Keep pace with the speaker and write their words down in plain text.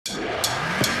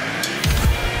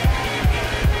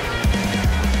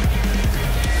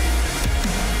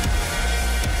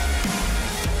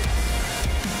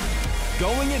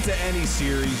into any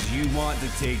series, you want to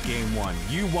take game one.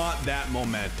 You want that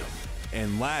momentum.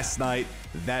 And last night,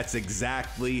 that's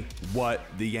exactly what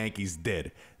the Yankees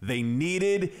did. They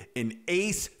needed an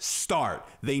ace start.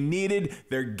 They needed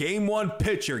their game one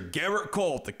pitcher, Gerrit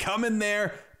Cole, to come in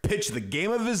there, pitch the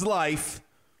game of his life.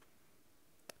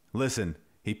 Listen,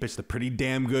 he pitched a pretty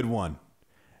damn good one.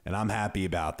 And I'm happy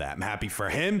about that. I'm happy for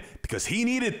him because he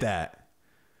needed that.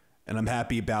 And I'm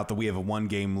happy about that we have a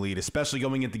one-game lead, especially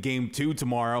going into game 2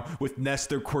 tomorrow with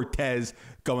Nestor Cortes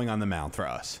going on the mound for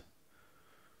us.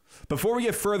 Before we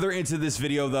get further into this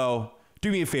video, though,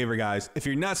 do me a favor, guys. If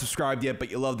you're not subscribed yet, but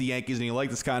you love the Yankees and you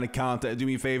like this kind of content, do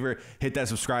me a favor, hit that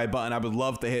subscribe button. I would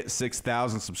love to hit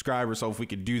 6,000 subscribers, so if we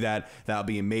could do that, that would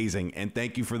be amazing. And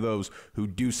thank you for those who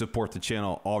do support the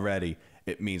channel already.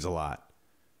 It means a lot.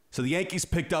 So the Yankees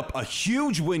picked up a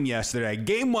huge win yesterday,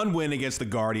 game 1 win against the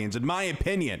Guardians. In my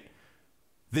opinion,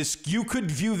 you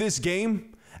could view this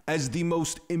game as the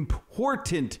most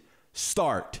important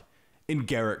start in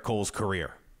Gerrit Cole's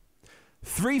career.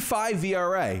 3.5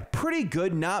 ERA, pretty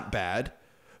good, not bad.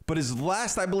 But his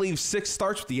last, I believe, 6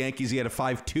 starts with the Yankees, he had a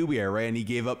 5.2 ERA, and he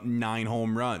gave up 9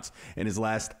 home runs in his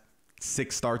last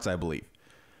 6 starts, I believe.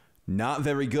 Not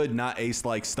very good, not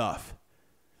ace-like stuff.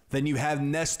 Then you have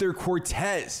Nestor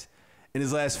Cortes in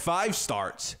his last 5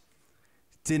 starts.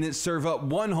 Didn't serve up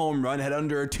 1 home run, had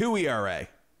under a 2 ERA.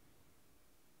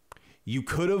 You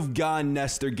could have gone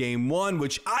Nestor game 1,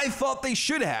 which I thought they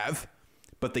should have,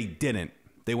 but they didn't.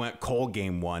 They went Cole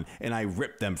game 1, and I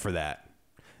ripped them for that.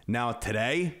 Now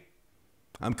today,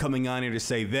 I'm coming on here to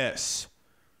say this.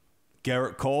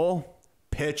 Gerrit Cole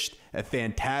pitched a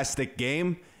fantastic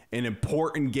game, an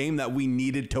important game that we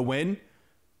needed to win.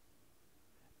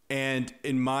 And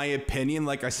in my opinion,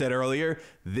 like I said earlier,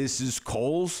 this is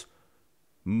Cole's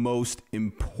most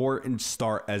important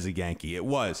start as a Yankee. It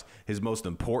was his most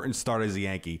important start as a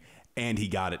Yankee, and he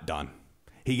got it done.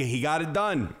 He got it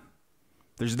done.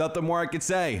 There's nothing more I could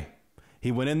say.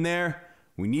 He went in there.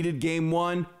 We needed game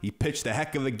 1. He pitched a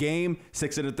heck of a game,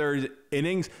 6 1/3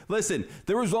 innings. Listen,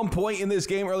 there was one point in this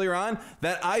game earlier on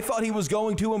that I thought he was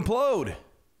going to implode.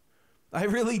 I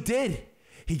really did.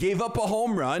 He gave up a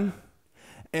home run,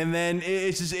 and then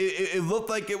it looked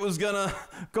like it was going to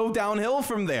go downhill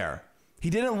from there. He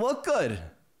didn't look good.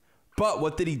 But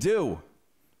what did he do?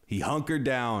 He hunkered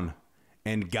down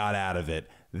and got out of it.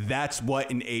 That's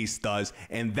what an ace does,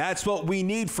 and that's what we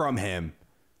need from him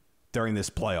during this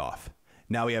playoff.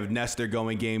 Now we have Nestor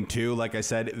going game 2. Like I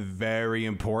said, very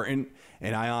important.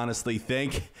 And I honestly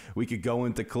think we could go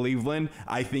into Cleveland.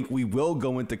 I think we will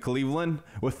go into Cleveland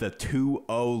with a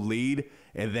 2-0 lead.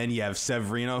 And then you have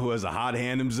Severino, who has a hot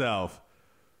hand himself.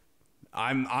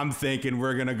 I'm thinking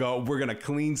we're gonna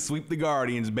clean sweep the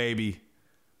Guardians, baby.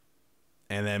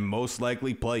 And then most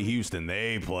likely play Houston.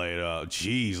 They played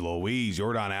geez Louise.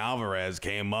 Yordan Alvarez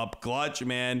came up clutch,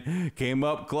 man. Came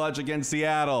up clutch against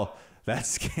Seattle.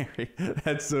 That's scary.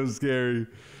 That's so scary.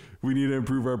 We need to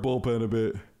improve our bullpen a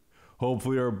bit.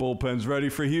 Hopefully our bullpen's ready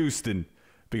for Houston.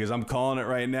 Because I'm calling it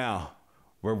right now.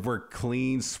 We're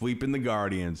clean sweeping the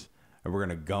Guardians. And we're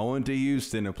going to go into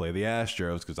Houston and play the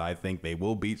Astros because I think they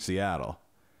will beat Seattle.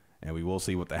 And we will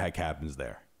see what the heck happens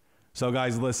there. So,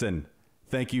 guys, listen.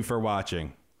 Thank you for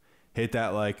watching. Hit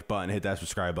that like button. Hit that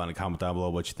subscribe button. Comment down below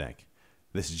what you think.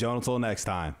 This is Joe. Until next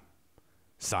time.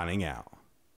 Signing out.